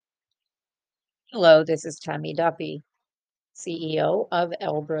Hello, this is Tammy Duffy, CEO of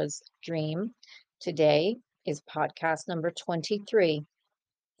Elbra's Dream. Today is podcast number 23,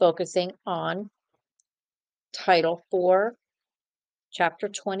 focusing on Title 4, Chapter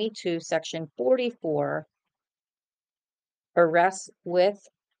 22, Section 44, arrests with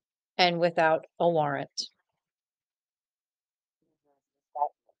and without a warrant.